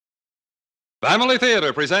Family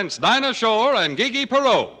Theater presents Dinah Shore and Gigi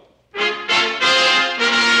Perot.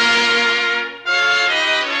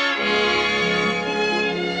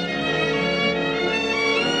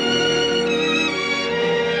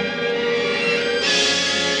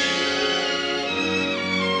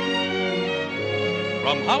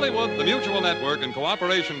 From Hollywood, the Mutual Network, in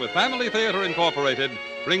cooperation with Family Theater Incorporated,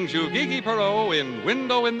 brings you Gigi Perot in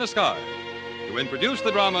Window in the Sky. To introduce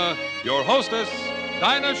the drama, your hostess,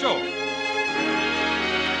 Dinah Shore.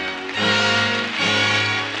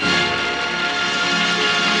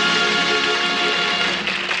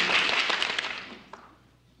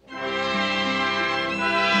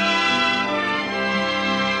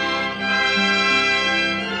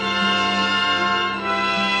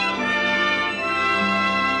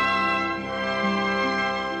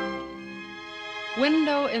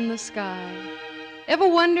 Window in the sky. Ever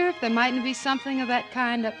wonder if there mightn't be something of that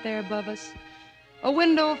kind up there above us? A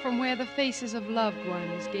window from where the faces of loved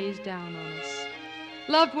ones gaze down on us.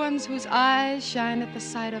 Loved ones whose eyes shine at the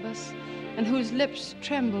sight of us and whose lips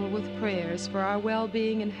tremble with prayers for our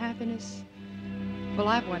well-being and happiness. Well,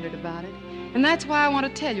 I've wondered about it, and that's why I want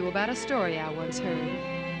to tell you about a story I once heard.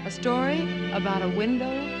 A story about a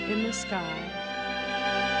window in the sky.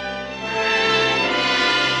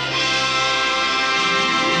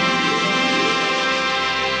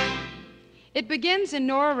 It begins in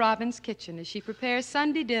Nora Robbins' kitchen as she prepares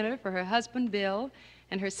Sunday dinner for her husband, Bill,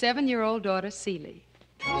 and her 7-year-old daughter, Celie.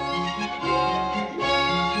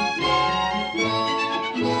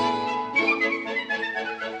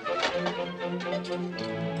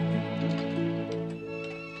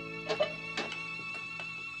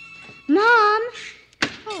 Mom!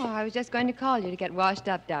 Oh, I was just going to call you to get washed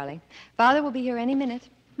up, darling. Father will be here any minute.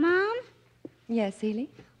 Mom? Yes, Celie?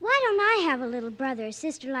 Why don't I have a little brother or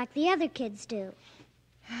sister like the other kids do?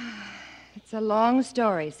 It's a long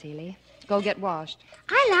story, Celie. Go get washed.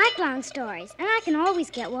 I like long stories, and I can always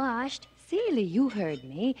get washed. Celie, you heard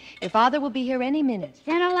me. Your father will be here any minute.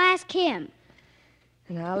 Then I'll ask him.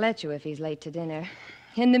 And I'll let you if he's late to dinner.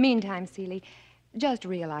 In the meantime, Celie, just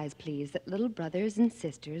realize, please, that little brothers and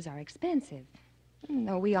sisters are expensive.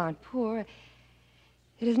 No, we aren't poor.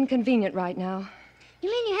 It isn't convenient right now. You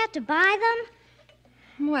mean you have to buy them?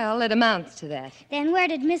 Well, it amounts to that. Then where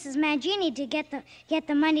did Mrs. Mangini to get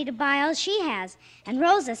the money to buy all she has? And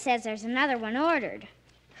Rosa says there's another one ordered.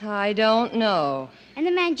 I don't know. And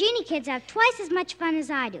the Mangini kids have twice as much fun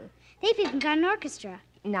as I do. They've even got an orchestra.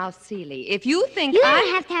 Now, Celie, if you think You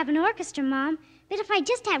don't have to have an orchestra, Mom. But if I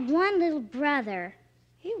just had one little brother...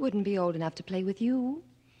 He wouldn't be old enough to play with you.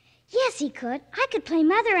 Yes, he could. I could play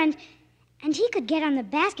Mother, and he could get on the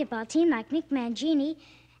basketball team like Nick Mangini,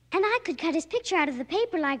 and I could cut his picture out of the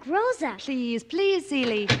paper like Rosa. Please, please,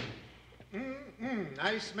 Celie.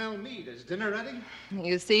 I smell meat. Is dinner ready?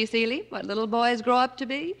 You see, Celie, what little boys grow up to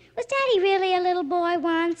be? Was Daddy really a little boy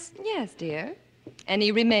once? Yes, dear. And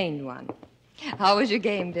he remained one. How was your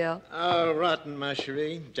game, Bill? Oh, rotten, ma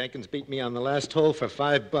cherie. Jenkins beat me on the last hole for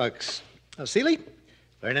 $5. Celie,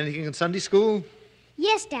 learn anything in Sunday school?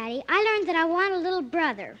 Yes, Daddy. I learned that I want a little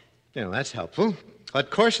brother. Yeah, well, that's helpful. What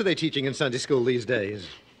course are they teaching in Sunday school these days?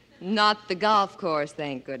 Not the golf course,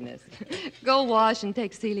 thank goodness. Go wash and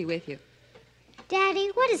take Celie with you.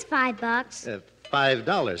 Daddy, what is $5?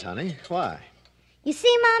 $5, honey. Why? You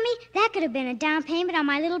see, Mommy, that could have been a down payment on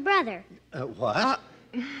my little brother. What?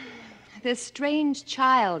 This strange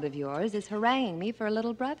child of yours is haranguing me for a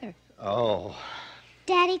little brother. Oh.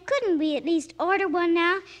 Daddy, couldn't we at least order one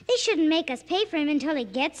now? They shouldn't make us pay for him until he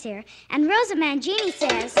gets here. And Rosa Mangini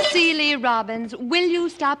says... Celie Robbins, will you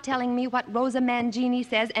stop telling me what Rosa Mangini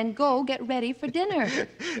says and go get ready for dinner?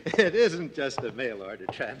 It isn't just a mail order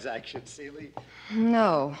transaction, Celie.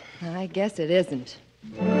 No, I guess it isn't.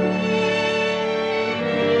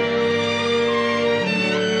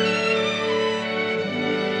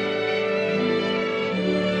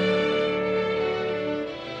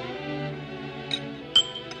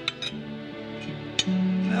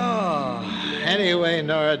 Anyway,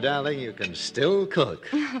 Nora, darling, you can still cook.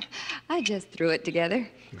 I just threw it together.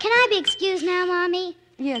 Can I be excused now, Mommy?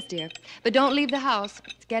 Yes, dear. But don't leave the house.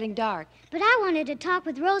 It's getting dark. But I wanted to talk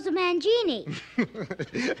with Rosa Mangini.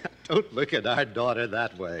 Don't look at our daughter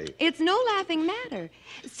that way. It's no laughing matter.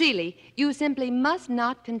 Celie, you simply must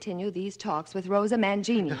not continue these talks with Rosa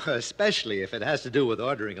Mangini. Especially if it has to do with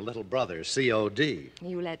ordering a little brother, C.O.D.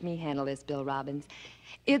 You let me handle this, Bill Robbins.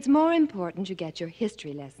 It's more important you get your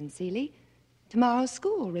history lesson, Celie. Tomorrow's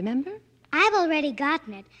school, remember? I've already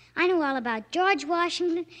gotten it. I know all about George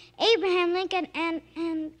Washington, Abraham Lincoln, and...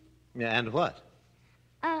 And what?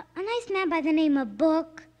 A nice man by the name of Well,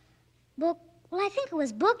 I think it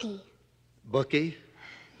was Bookie. Bookie?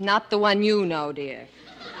 Not the one you know, dear.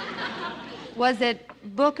 Was it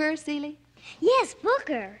Booker, Seeley? Yes,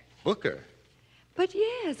 Booker. Booker. But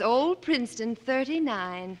yes, old Princeton,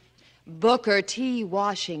 39. Booker T.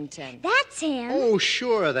 Washington. That's him. Oh,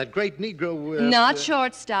 sure, that great Negro with... Not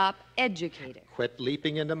shortstop, educator. Quit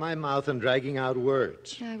leaping into my mouth and dragging out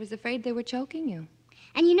words. I was afraid they were choking you.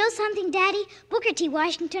 And you know something, Daddy? Booker T.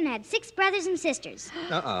 Washington had 6 brothers and sisters.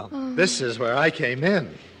 Uh-oh. This is where I came in.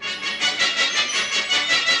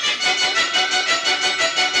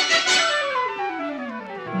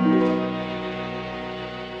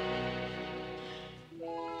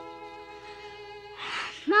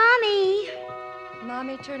 Mommy!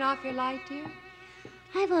 Mommy, turn off your light, dear?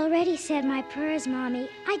 I've already said my prayers, Mommy.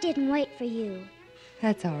 I didn't wait for you.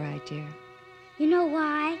 That's all right, dear. You know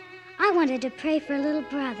why? I wanted to pray for a little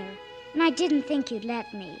brother, and I didn't think you'd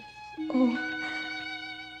let me.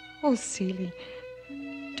 Oh, Seeley.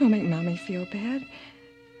 Don't make Mommy feel bad.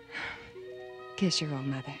 Kiss your old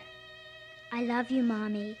mother. I love you,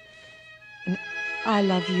 Mommy. And I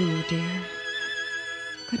love you, dear.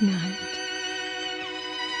 Good night.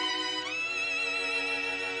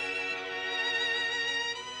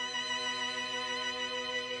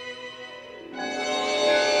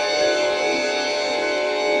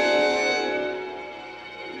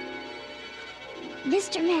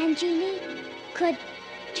 Mr. Mangini,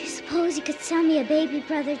 do you suppose you could sell me a baby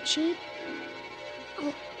brother cheap?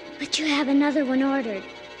 Oh, but you have another one ordered.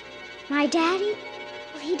 My daddy?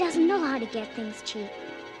 Well, he doesn't know how to get things cheap.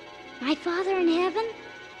 My father in heaven?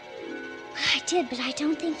 Well, I did, but I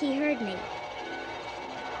don't think he heard me.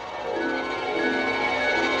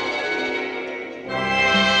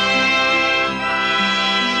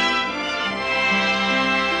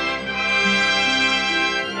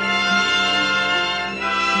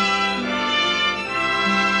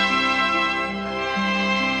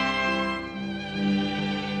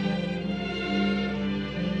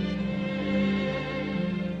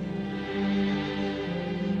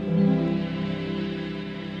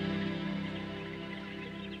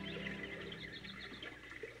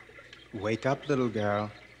 Wake up, little girl.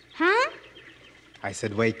 Huh? I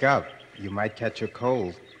said wake up. You might catch a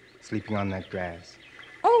cold sleeping on that grass.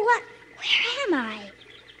 Oh, what? Where am I?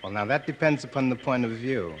 Well, now that depends upon the point of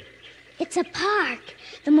view. It's a park.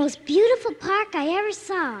 The most beautiful park I ever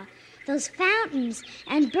saw. Those fountains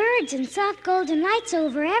and birds and soft golden lights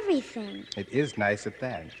over everything. It is nice at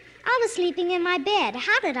that. I was sleeping in my bed.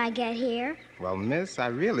 How did I get here? Well, miss, I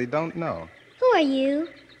really don't know. Who are you?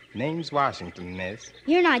 Name's Washington, miss.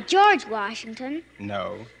 You're not George Washington.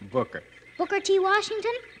 No, Booker. Booker T.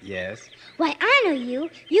 Washington? Yes. Why, I know you.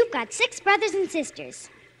 You've got 6 brothers and sisters.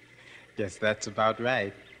 Guess that's about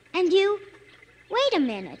right. And you? Wait a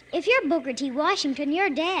minute. If you're Booker T. Washington, you're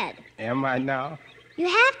dead. Am I now? You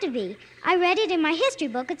have to be. I read it in my history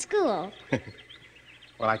book at school.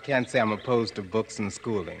 Well, I can't say I'm opposed to books and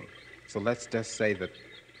schooling. So let's just say that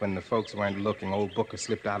when the folks weren't looking, old Booker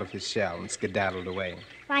slipped out of his shell and skedaddled away.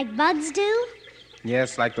 Like bugs do?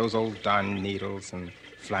 Yes, like those old darn needles and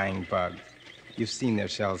flying bugs. You've seen their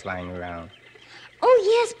shells lying around. Oh,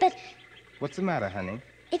 yes, but What's the matter, honey?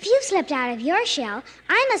 if you slipped out of your shell,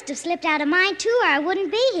 I must have slipped out of mine, too, or I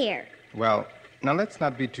wouldn't be here. Well, now let's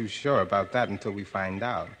not be too sure about that until we find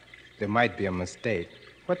out. There might be a mistake.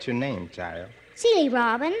 What's your name, child? Seeley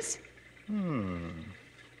Robbins.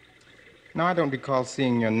 Now, I don't recall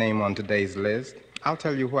seeing your name on today's list. I'll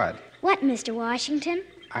tell you what. What, Mr. Washington?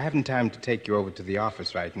 I haven't time to take you over to the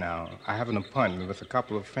office right now. I have an appointment with a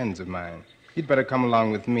couple of friends of mine. You'd better come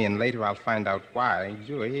along with me, and later I'll find out why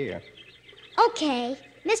you're here. Okay.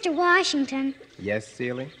 Mr. Washington, Yes,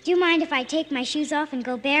 Seeley? do you mind if I take my shoes off and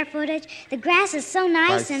go barefooted? The grass is so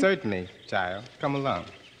nice Why, and... certainly, child. Come along.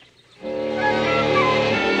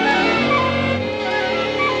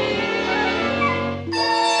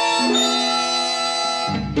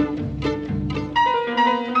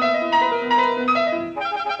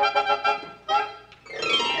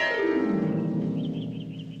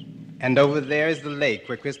 And over there is the lake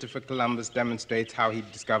where Christopher Columbus demonstrates how he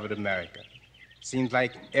discovered America. Seems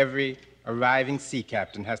like every arriving sea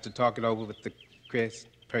captain has to talk it over with the Chris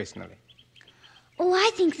personally. Oh, I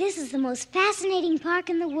think this is the most fascinating park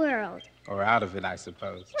in the world. Or out of it, I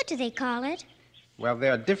suppose. What do they call it? Well,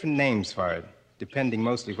 there are different names for it, depending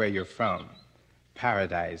mostly where you're from.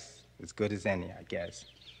 Paradise, as good as any, I guess.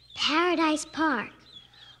 Paradise Park.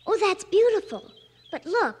 Oh, that's beautiful. But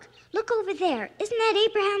look over there. Isn't that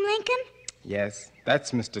Abraham Lincoln? Yes,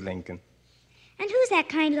 that's Mr. Lincoln. And who's that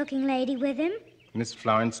kind-looking lady with him? Miss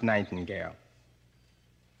Florence Nightingale.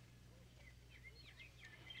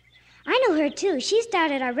 I know her, too. She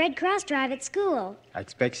started our Red Cross drive at school. I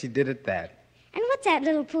expect she did at that. And what's that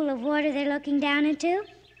little pool of water they're looking down into?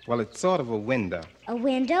 Well, it's sort of a window. A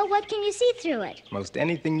window? What can you see through it? Most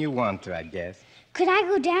anything you want to, I guess. Could I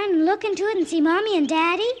go down and look into it and see Mommy and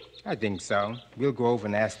Daddy? I think so. We'll go over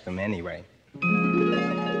and ask them anyway.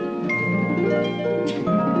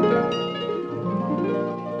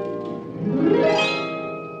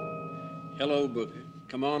 Hello, Booker.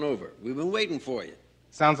 Come on over. We've been waiting for you.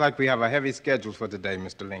 Sounds like we have a heavy schedule for today,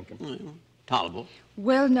 Mr. Lincoln. Well, tolerable.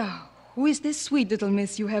 Well, now, who is this sweet little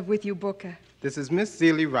miss you have with you, Booker? This is Miss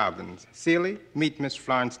Seeley Robbins. Seeley, meet Miss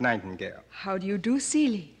Florence Nightingale. How do you do,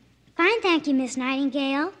 Seeley? Fine, thank you, Miss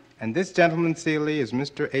Nightingale. And this gentleman, Seeley, is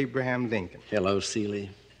Mr. Abraham Lincoln. Hello, Seeley.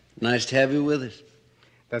 Nice to have you with us.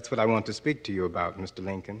 That's what I want to speak to you about, Mr.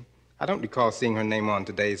 Lincoln. I don't recall seeing her name on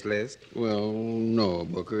today's list. Well, no,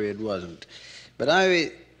 Booker, it wasn't. But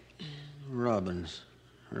Robbins.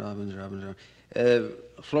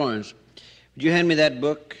 Florence, would you hand me that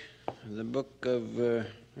book? The book of, let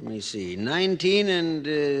me see,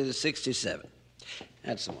 1967.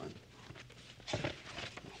 That's the one.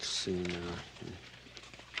 Let's see now.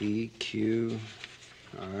 P-Q-R.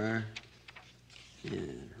 Yeah,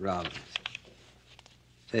 Robbins.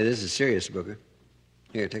 Say, this is serious, Booker.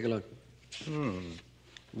 Here, take a look.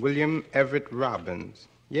 William Everett Robbins.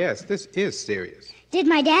 Yes, this is serious. Did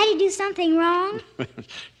my daddy do something wrong?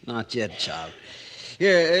 Not yet, child.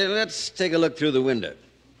 Here, let's take a look through the window.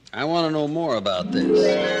 I want to know more about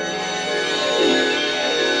this.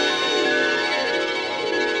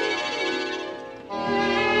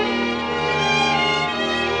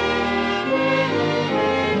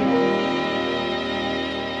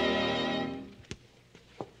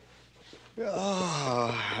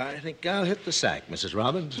 I think I'll hit the sack, Mrs.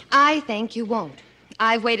 Robbins. I think you won't.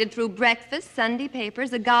 I've waited through breakfast, Sunday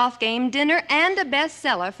papers, a golf game, dinner, and a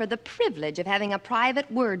bestseller for the privilege of having a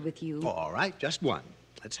private word with you. Oh, all right, just one.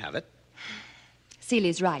 Let's have it.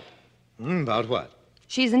 Celia's right. About what?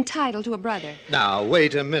 She's entitled to a brother. Now,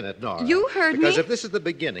 wait a minute, Nora. You heard me. Because if this is the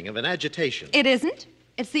beginning of an agitation... It isn't.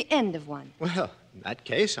 It's the end of one. Well, in that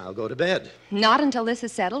case, I'll go to bed. Not until this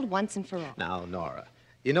is settled once and for all. Now, Nora,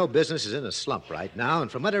 you know business is in a slump right now,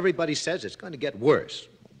 and from what everybody says, it's going to get worse.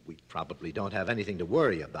 We probably don't have anything to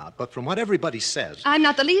worry about, but from what everybody says... I'm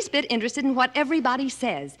not the least bit interested in what everybody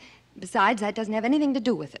says. Besides, that doesn't have anything to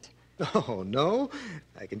do with it. Oh, no?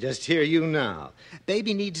 I can just hear you now.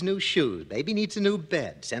 Baby needs new shoes. Baby needs a new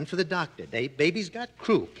bed. Send for the doctor. Baby's got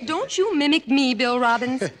croup. Don't you mimic me, Bill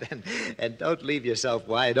Robbins. and don't leave yourself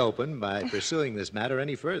wide open by pursuing this matter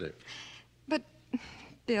any further. But,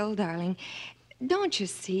 Bill, darling, don't you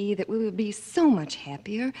see that we would be so much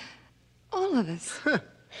happier? All of us.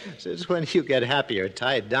 Since when you get happier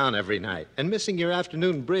tied down every night and missing your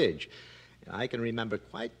afternoon bridge? I can remember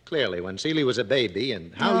quite clearly when Celie was a baby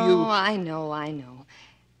and how you... Oh, I know.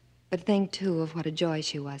 But think, too, of what a joy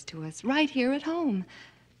she was to us right here at home.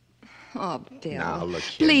 Oh, Bill. Now, look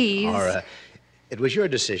here, please. Nora, it was your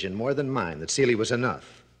decision more than mine that Celie was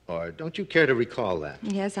enough. Or don't you care to recall that?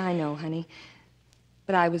 Yes, I know, honey.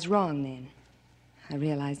 But I was wrong then. I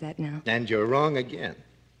realize that now. And you're wrong again.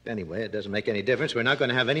 Anyway, it doesn't make any difference. We're not going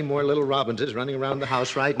to have any more little Robbinses running around the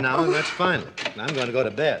house right now, and that's final. And I'm going to go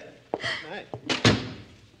to bed. Good night.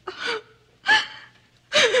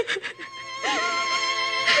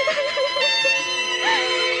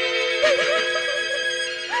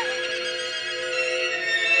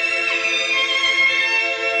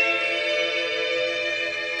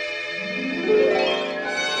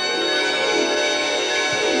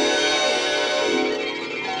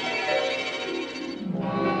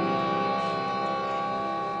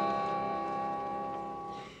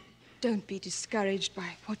 Don't be discouraged by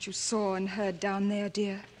what you saw and heard down there,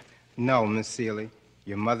 dear. No, Miss Seeley.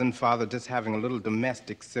 Your mother and father just having a little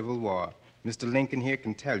domestic civil war. Mr. Lincoln here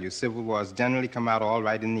can tell you civil wars generally come out all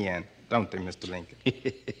right in the end. Don't they, Mr. Lincoln?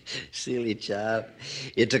 Silly child.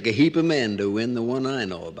 It took a heap of men to win the one I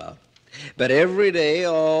know about. But every day,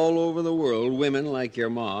 all over the world, women like your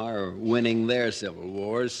ma are winning their civil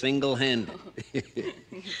wars single-handed.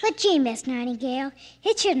 But gee, Miss Nightingale,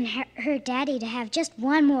 it shouldn't hurt Daddy to have just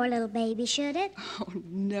one more little baby, should it? Oh,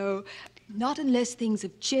 no. Not unless things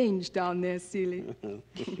have changed down there, Seeley.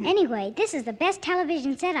 Anyway, this is the best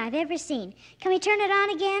television set I've ever seen. Can we turn it on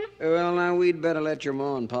again? Well, now, we'd better let your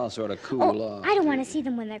ma and pa sort of cool off. I don't want to see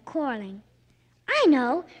them when they're quarreling. I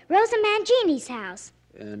know. Rosa Mangini's house.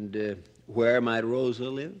 And where might Rosa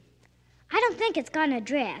live? I don't think it's got an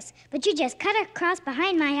address, but you just cut across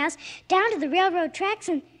behind my house, down to the railroad tracks,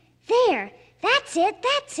 and there. That's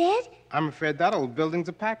it. I'm afraid that old building's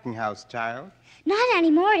a packing house, child. Not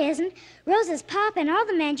anymore, it isn't. Rosa's pop and all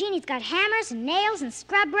the Manginis got hammers and nails and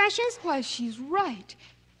scrub brushes. Why, she's right.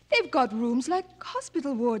 They've got rooms like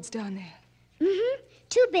hospital wards down there. Mm-hmm.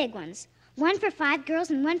 2 big ones. One for 5 girls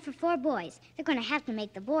and one for 4 boys. They're going to have to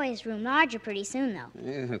make the boys' room larger pretty soon, though.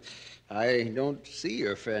 Yeah, I don't see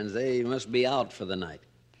your friends. They must be out for the night.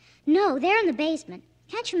 No, they're in the basement.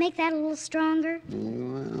 Can't you make that a little stronger?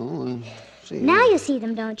 Well, see. Now you see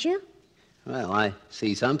them, don't you? Well, I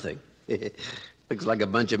see something. Looks like a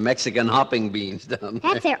bunch of Mexican hopping beans down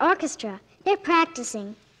there. That's their orchestra. They're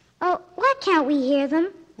practicing. Oh, why can't we hear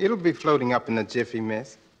them? It'll be floating up in a jiffy,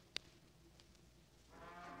 miss.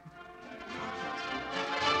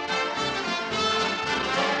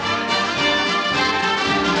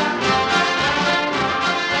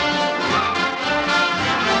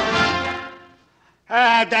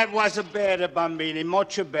 That was better, Bambini,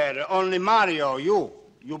 much better. Only Mario, you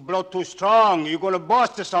blow too strong. You're gonna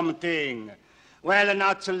burst something. Well,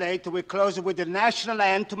 not too late. We close with the national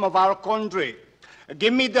anthem of our country.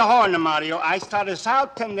 Give me the horn, Mario. I start us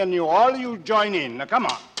out, and then you join in. Now, come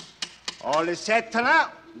on. All is set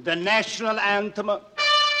now. The national anthem. What's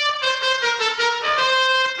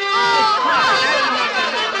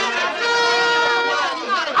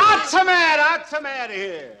the matter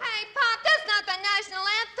here? Hey, Pop, that's not the national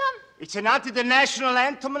anthem. It's not the national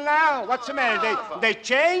anthem now. What's the matter? They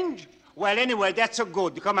change? Well, anyway, that's so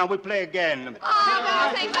good. Come on, we play again.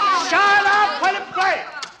 Oh, say, Pop. Shut up when you play.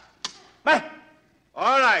 But,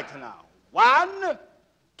 all right now. 1,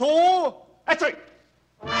 2, and 3.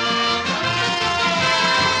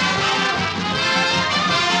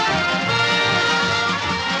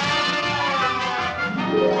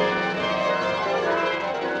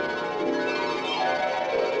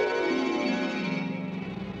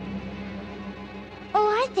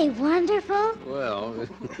 Aren't they wonderful? Well...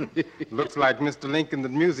 Looks like, Mr. Lincoln, the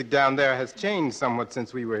music down there has changed somewhat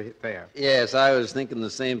since we were there. Yes, I was thinking the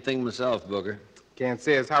same thing myself, Booker. Can't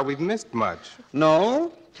say as how we've missed much.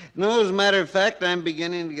 No, as a matter of fact, I'm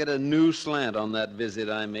beginning to get a new slant on that visit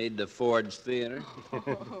I made to Ford's Theater.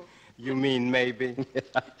 You mean maybe?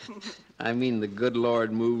 I mean the good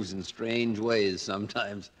Lord moves in strange ways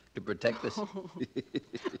sometimes to protect us.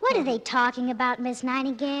 What are they talking about, Miss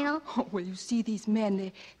Nightingale? Oh, well, you see, these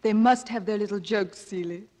men, they must have their little jokes,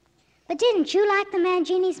 Celie. But didn't you like the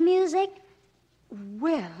Mangini's music?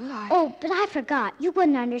 Well, Oh, but I forgot. You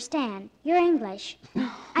wouldn't understand. You're English.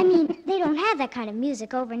 I mean, they don't have that kind of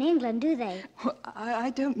music over in England, do they? Well, I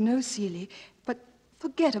don't know, Celie, but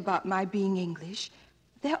forget about my being English.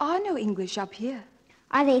 There are no English up here.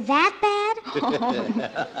 Are they that bad?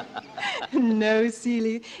 Oh, no,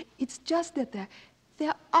 Celie. It's just that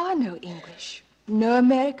there are no English. No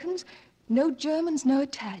Americans, no Germans, no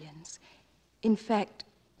Italians. In fact,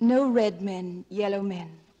 no red men, yellow men,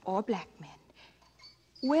 or black men.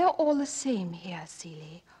 We're all the same here,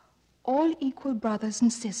 Celie. All equal brothers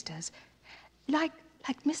and sisters. Like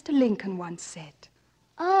Mr. Lincoln once said.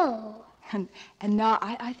 Oh. And now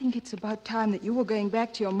I think it's about time that you were going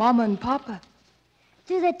back to your mama and papa.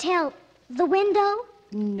 Through the window?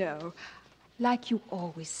 No, like you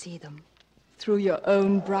always see them. Through your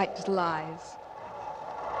own bright little eyes.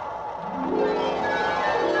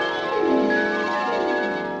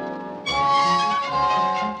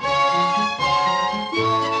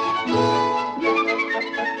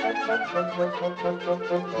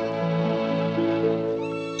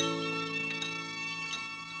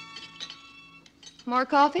 More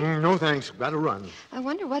coffee? No, thanks. Gotta run. I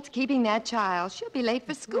wonder what's keeping that child. She'll be late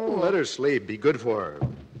for school. Let her sleep. Be good for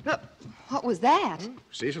her. What was that?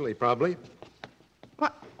 Cecily, probably.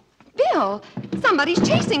 What? Bill, somebody's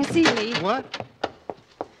chasing Celie. What?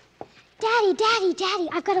 Daddy,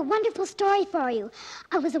 I've got a wonderful story for you.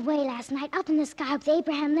 I was away last night up in the sky with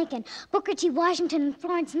Abraham Lincoln, Booker T. Washington, and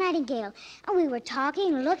Florence Nightingale. And we were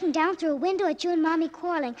talking and looking down through a window at you and Mommy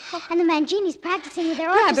quarreling. And the Mangini's practicing with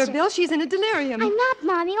their Grab orchestra. her, Bill. She's in a delirium. I'm not,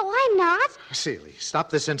 Mommy. Oh, I'm not. Celie, stop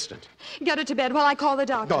this instant. Get her to bed while I call the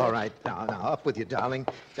doctor. All right. Now, up with you, darling.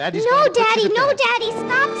 Daddy's No, going to put Daddy, you to no, bed. Daddy.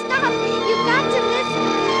 Stop. You've got to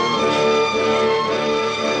listen.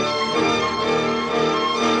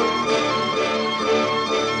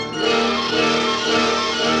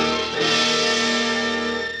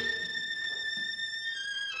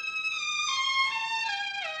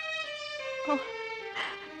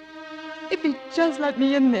 If he'd just let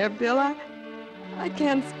me in there, Bill, I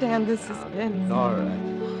can't stand the suspense. All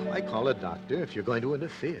right. I call a doctor if you're going to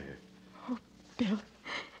interfere. Oh, Bill,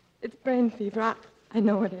 it's brain fever. I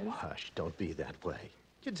know it is. Hush, don't be that way.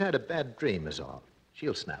 Kid's had a bad dream is all.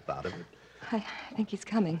 She'll snap out of it. I think he's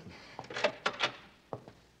coming.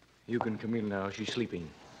 You can come in now. She's sleeping.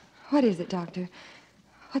 What is it, Doctor?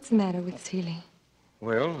 What's the matter with Celie?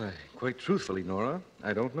 Well, quite truthfully, Nora,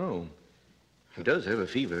 I don't know. He does have a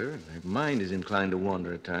fever. Her mind is inclined to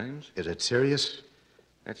wander at times. Is it serious?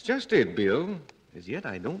 That's just it, Bill. As yet,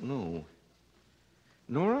 I don't know.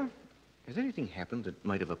 Nora, has anything happened that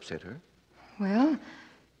might have upset her? Well,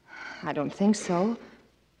 I don't think so.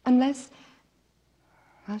 Unless,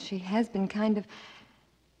 well, she has been kind of...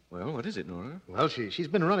 Well, what is it, Nora? Well, she's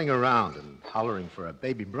been running around and hollering for a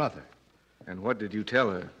baby brother. And what did you tell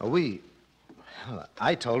her? Well,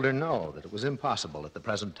 I told her no, that it was impossible at the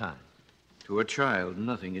present time. To a child,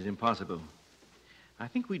 nothing is impossible. I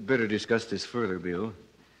think we'd better discuss this further, Bill.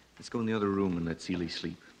 Let's go in the other room and let Seeley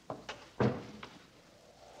sleep.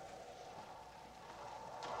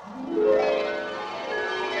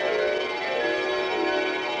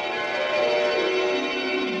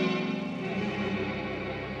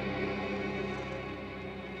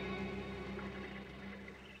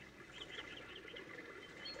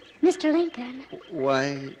 Mr. Lincoln.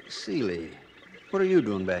 Why, Seeley, what are you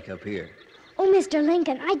doing back up here? Oh, Mr.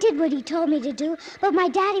 Lincoln, I did what he told me to do, but my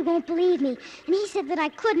daddy won't believe me, and he said that I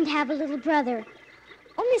couldn't have a little brother.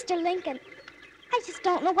 Oh, Mr. Lincoln, I just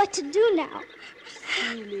don't know what to do now.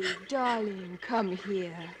 Seeley, darling, come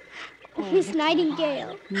here. Oh, Miss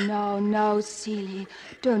Nightingale. No, Seeley.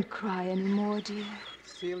 Don't cry anymore, dear.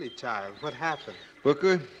 Seeley, child, what happened?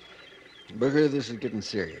 Booker, this is getting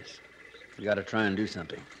serious. We got to try and do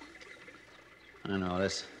something. I know,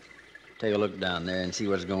 let's take a look down there and see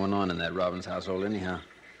what's going on in that Robbins household anyhow.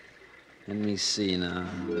 Let me see now.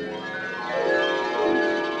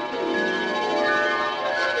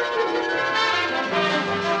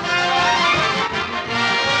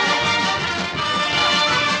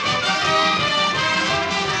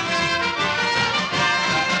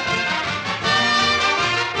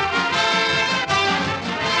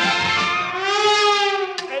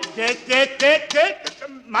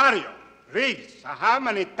 Mario, please, how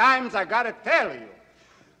many times I gotta tell you?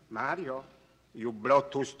 Mario, you blow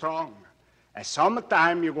too strong. At some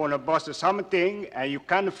time, you're gonna bust something and you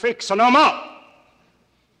can't fix no more.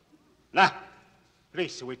 Now,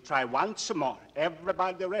 please, we try once more.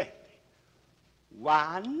 Everybody ready?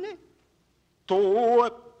 1, 2,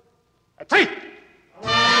 3.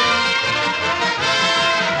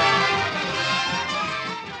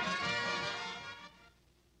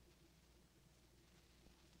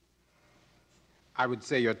 I would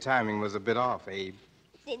say your timing was a bit off, Abe.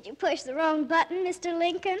 Did you push the wrong button, Mr.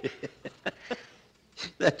 Lincoln?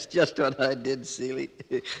 That's just what I did, Seeley.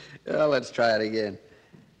 Well, let's try it again.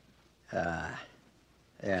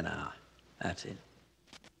 There now. That's it.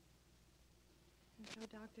 So,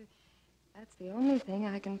 Doctor, that's the only thing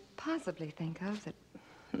I can possibly think of that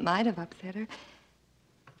might have upset her.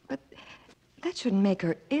 But that shouldn't make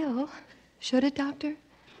her ill, should it, Doctor?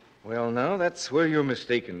 Well, now, that's where you're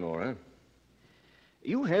mistaken, Nora.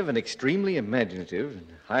 You have an extremely imaginative and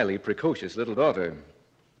highly precocious little daughter.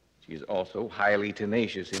 She's also highly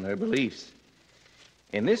tenacious in her beliefs.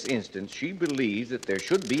 In this instance, she believes that there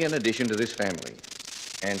should be an addition to this family.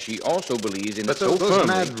 And she also believes in it so those firmly.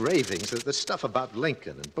 mad ravings, the stuff about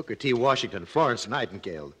Lincoln and Booker T. Washington, Florence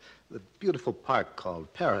Nightingale, the beautiful park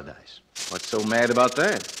called Paradise. What's so mad about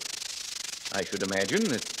that? I should imagine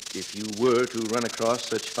that if you were to run across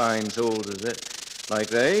such fine souls as that, like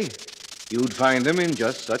they, you'd find them in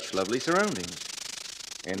just such lovely surroundings.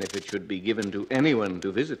 And if it should be given to anyone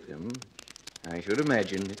to visit them, I should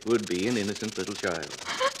imagine it would be an innocent little child.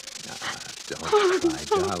 Don't cry,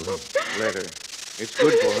 darling. Let her. It's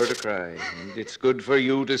good for her to cry, and it's good for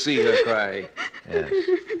you to see her cry. Yes.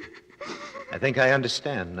 I think I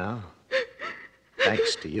understand now.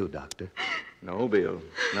 Thanks to you, Doctor. No, Bill,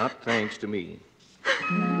 not thanks to me.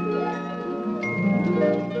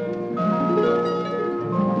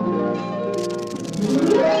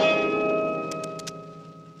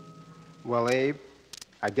 Well, Abe,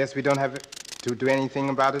 I guess we don't have to do anything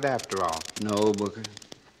about it after all. No, Booker.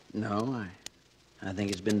 No, I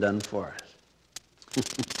think it's been done for us.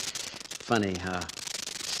 Funny how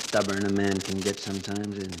stubborn a man can get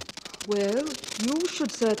sometimes, isn't it? Well, you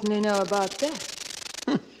should certainly know about that.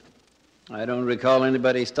 I don't recall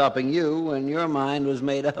anybody stopping you when your mind was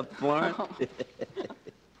made up, Florence.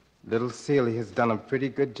 Little Seeley has done a pretty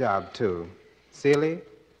good job, too. Seeley,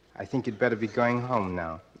 I think you'd better be going home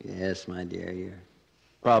now. Yes, my dear, your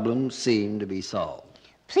problems seem to be solved.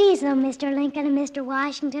 Please, though, Mr. Lincoln and Mr.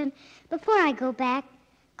 Washington, before I go back,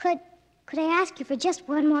 could I ask you for just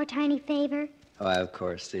one more tiny favor? Oh, of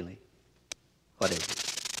course, Seeley. What is it?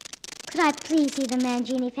 Could I please see the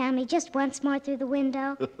Mangini family just once more through the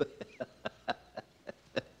window?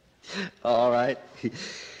 All right.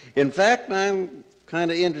 In fact, I'm kind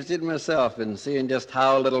of interested myself in seeing just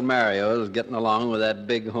how little Mario is getting along with that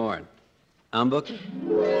big horn. Booker?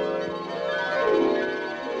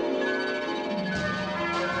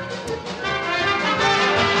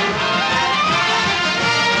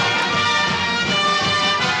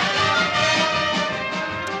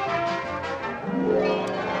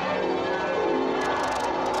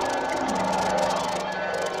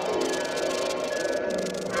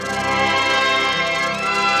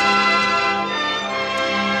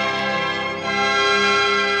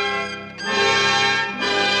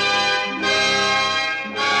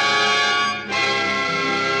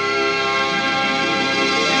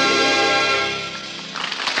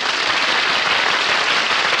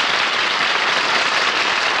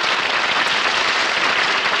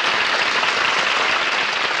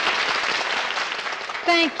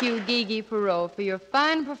 thank you, Gigi Perot, for your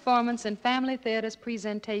fine performance in Family Theater's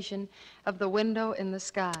presentation of The Window in the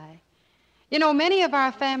Sky. You know, many of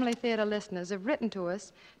our Family Theater listeners have written to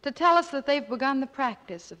us to tell us that they've begun the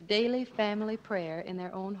practice of daily family prayer in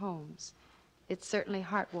their own homes. It's certainly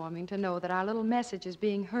heartwarming to know that our little message is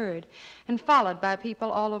being heard and followed by people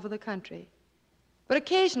all over the country. But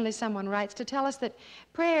occasionally someone writes to tell us that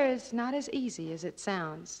prayer is not as easy as it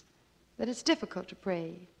sounds, that it's difficult to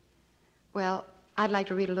pray. Well, I'd like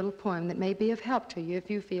to read a little poem that may be of help to you if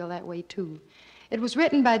you feel that way too. It was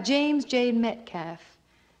written by James J. Metcalf,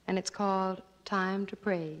 and it's called Time to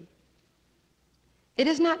Pray. It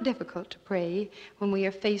is not difficult to pray when we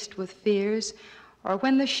are faced with fears or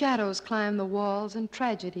when the shadows climb the walls and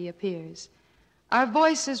tragedy appears. Our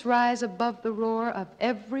voices rise above the roar of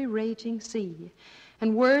every raging sea,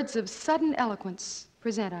 and words of sudden eloquence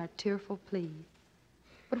present our tearful plea.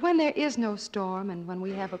 But when there is no storm and when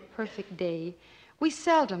we have a perfect day, we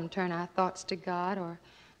seldom turn our thoughts to God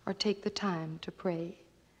or take the time to pray.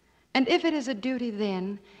 And if it is a duty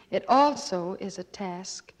then, it also is a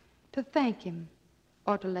task to thank Him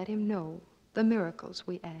or to let Him know the miracles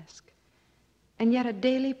we ask. And yet a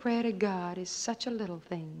daily prayer to God is such a little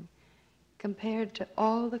thing compared to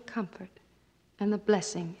all the comfort and the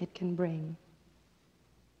blessing it can bring.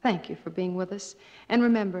 Thank you for being with us. And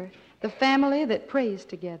remember, the family that prays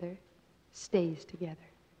together stays together.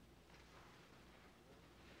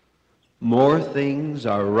 More things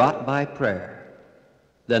are wrought by prayer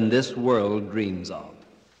than this world dreams of.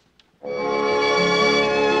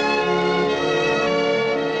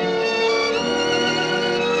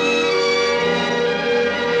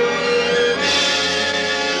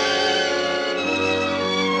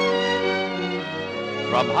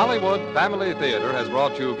 From Hollywood, Family Theater has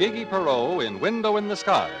brought you Gigi Perot in Window in the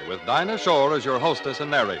Sky with Dinah Shore as your hostess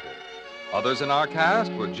and narrator. Others in our cast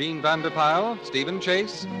were Jean Vanderpyle, Stephen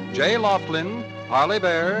Chase, Jay Laughlin, Harley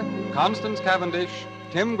Bear, Constance Cavendish,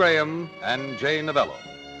 Tim Graham, and Jay Novello.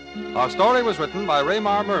 Our story was written by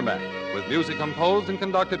Raymar Mermack, with music composed and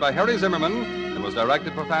conducted by Harry Zimmerman, and was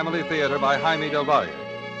directed for Family Theater by Jaime Del Valle.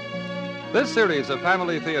 This series of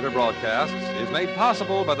Family Theater broadcasts is made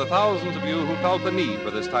possible by the thousands of you who felt the need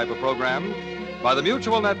for this type of program, by the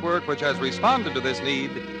Mutual Network which has responded to this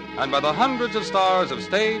need, and by the hundreds of stars of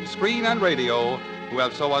stage, screen, and radio who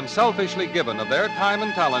have so unselfishly given of their time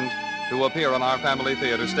and talent to appear on our Family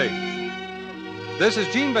Theater stage. This is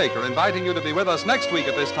Gene Baker inviting you to be with us next week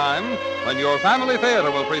at this time when your Family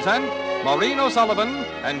Theater will present Maureen O'Sullivan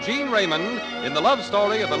and Jean Raymond in the love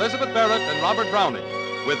story of Elizabeth Barrett and Robert Browning,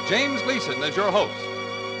 with James Gleason as your host.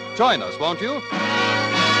 Join us, won't you?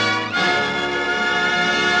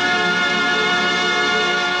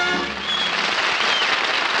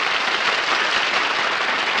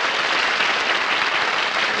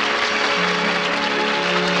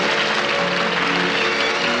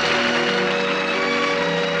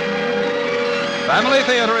 Family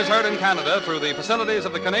Theater is heard in Canada through the facilities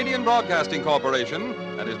of the Canadian Broadcasting Corporation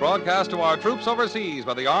and is broadcast to our troops overseas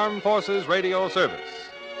by the Armed Forces Radio Service.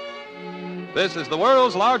 This is the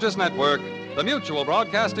world's largest network, the Mutual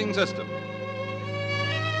Broadcasting System.